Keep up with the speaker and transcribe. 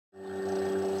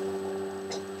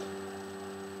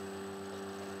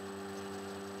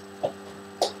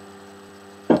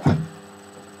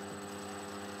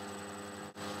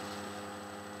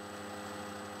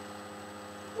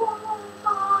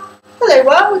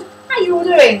Hello world, how are you all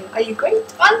doing? Are you great?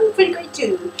 I'm pretty great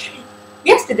too.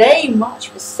 Yesterday,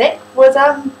 March the 6th, was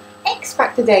X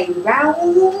Factor Day,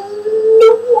 round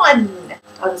 1.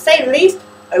 To say the least,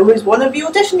 I was one of the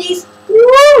auditionees.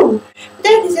 Woo! The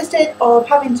day consisted of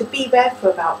having to be there for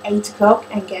about 8 o'clock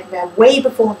and get there way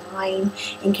before 9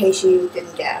 in case you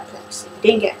didn't get a place. If you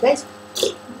didn't get a place,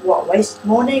 what a waste of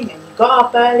morning, and you got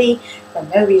up early for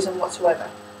no reason whatsoever.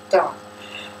 Darn.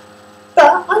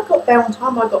 But I got there on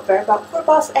time. I got there about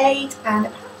 8:15, and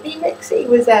apparently Rixie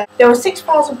was there. There were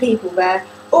 6,000 people there,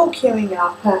 all queuing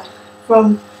up.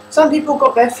 From some people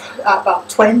got there at about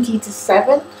 20 to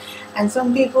 7, and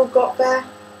some people got there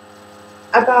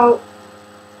about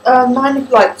 9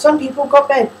 o'clock. Some people got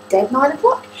there dead 9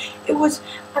 o'clock. It was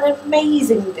an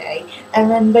amazing day, and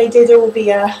then they did all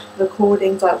the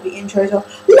recordings, like the intros of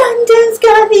London's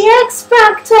got the X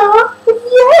Factor.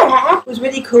 Yeah, it was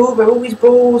really cool. There were all these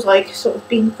balls like sort of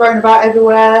being thrown about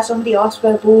everywhere. Somebody asked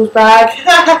for their balls back.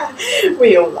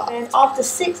 We all laughed. And after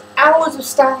 6 hours of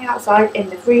standing outside in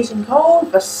the freezing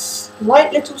cold, the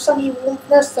slight little sunny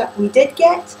warmthness that we did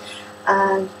get,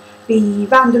 and the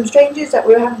random strangers that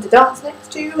we were having to dance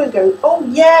next to and go, oh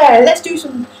yeah, let's do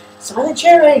some silent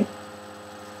cheering.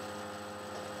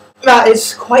 That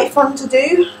is quite fun to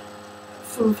do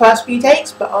for the first few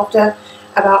takes, but after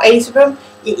about 8 of them,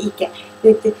 you get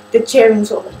the cheering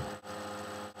sort of.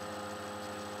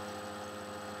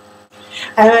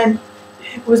 And then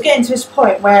it was getting to this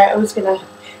point where I was going to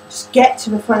just get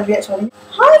to the front of the X Factor.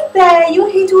 Hi there,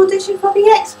 you're here to audition for the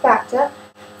X Factor?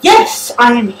 Yes,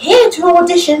 I am here to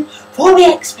audition for the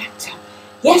X Factor.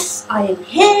 Yes, I am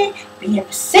here, been here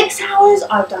for 6 hours,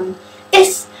 I've done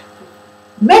this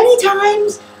many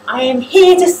times, I am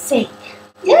here to sing.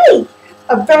 Yay!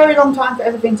 A very long time for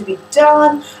everything to be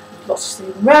done, lots of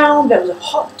sitting around, there was a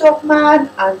hot dog man,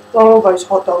 and oh, those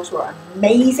hot dogs were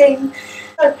amazing.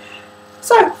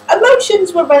 So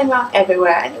emotions were running around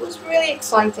everywhere, and it was really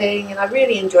exciting, and I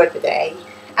really enjoyed the day.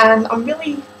 And I'm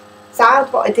really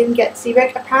sad that I didn't get to see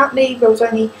Rick. Apparently there was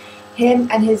only him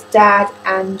and his dad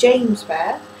and James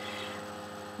there,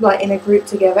 like in a group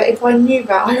together. If I knew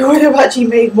that, I would have actually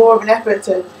made more of an effort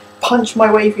to punch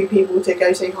my way through people to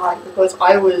go say hi, because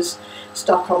I was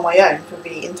stuck on my own for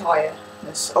the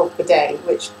entireness of the day,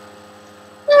 which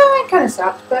kind of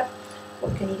sucked, but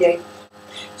what can you do?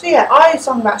 So yeah, I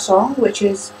sung that song, which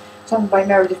is sung by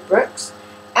Meredith Brooks,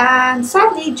 and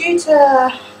sadly, due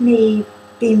to me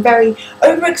being very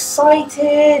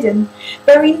overexcited and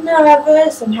very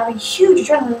nervous and having a huge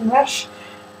adrenaline rush,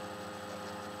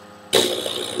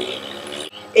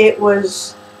 it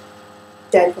was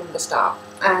dead from the start,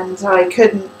 and I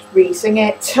couldn't re-sing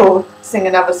it or sing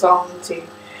another song to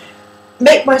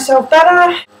make myself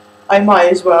better. I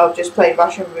might as well just play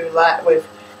Russian roulette with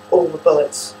all the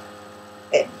bullets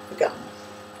in the gun.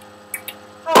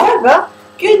 However,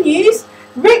 good news,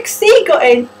 Rixie got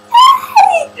in.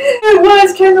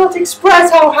 Words cannot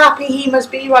express how happy he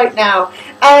must be right now,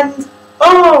 and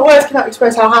oh, words cannot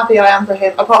express how happy I am for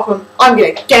him, apart from I'm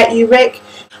gonna get you, Rick.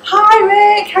 Hi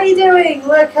Rick, how you doing?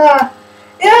 Look,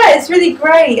 yeah, it's really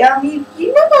great. You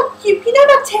know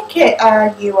that ticket I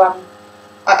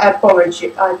borrowed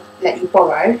you, I let you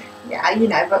borrow. Yeah, you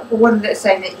know, but the one that's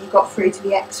saying that you got through to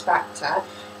the X Factor.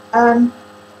 Could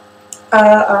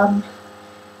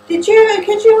you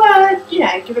you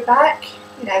know, give it back?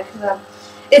 You know,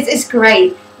 because it's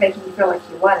great making you feel like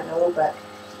you won and all, but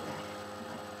you know,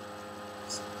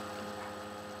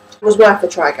 it was worth a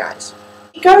try, guys.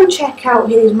 Go check out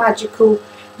his magical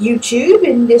YouTube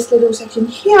in this little section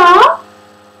here.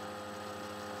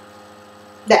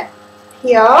 There.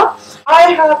 Here.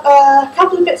 I have a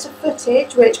couple of bits of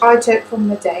footage which I took from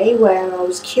the day where I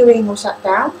was queuing or sat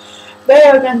down. They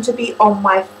are going to be on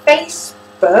my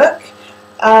Facebook.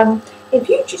 If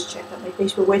you just check out my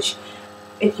Facebook, which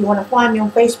if you want to find me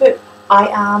on Facebook, I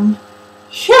am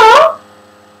here.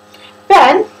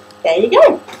 Then, there you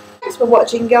go. Thanks for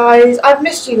watching, guys. I've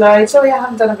missed you loads. Sorry I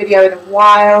haven't done a video in a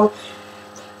while.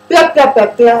 Blah blah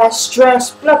blah blah, stress,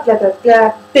 blah blah blah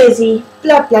blah, busy,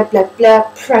 blah blah blah blah,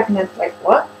 pregnant, like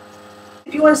what?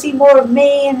 If you want to see more of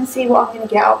me and see what I'm going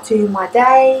to get up to in my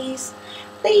days,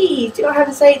 please do not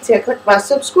hesitate to click my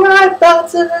subscribe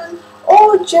button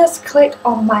or just click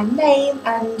on my name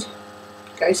and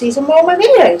go see some more of my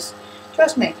videos.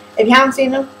 Trust me, if you haven't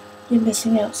seen them, you're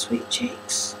missing out, sweet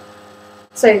cheeks.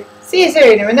 So, see you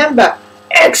soon, and remember,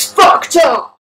 X Factor!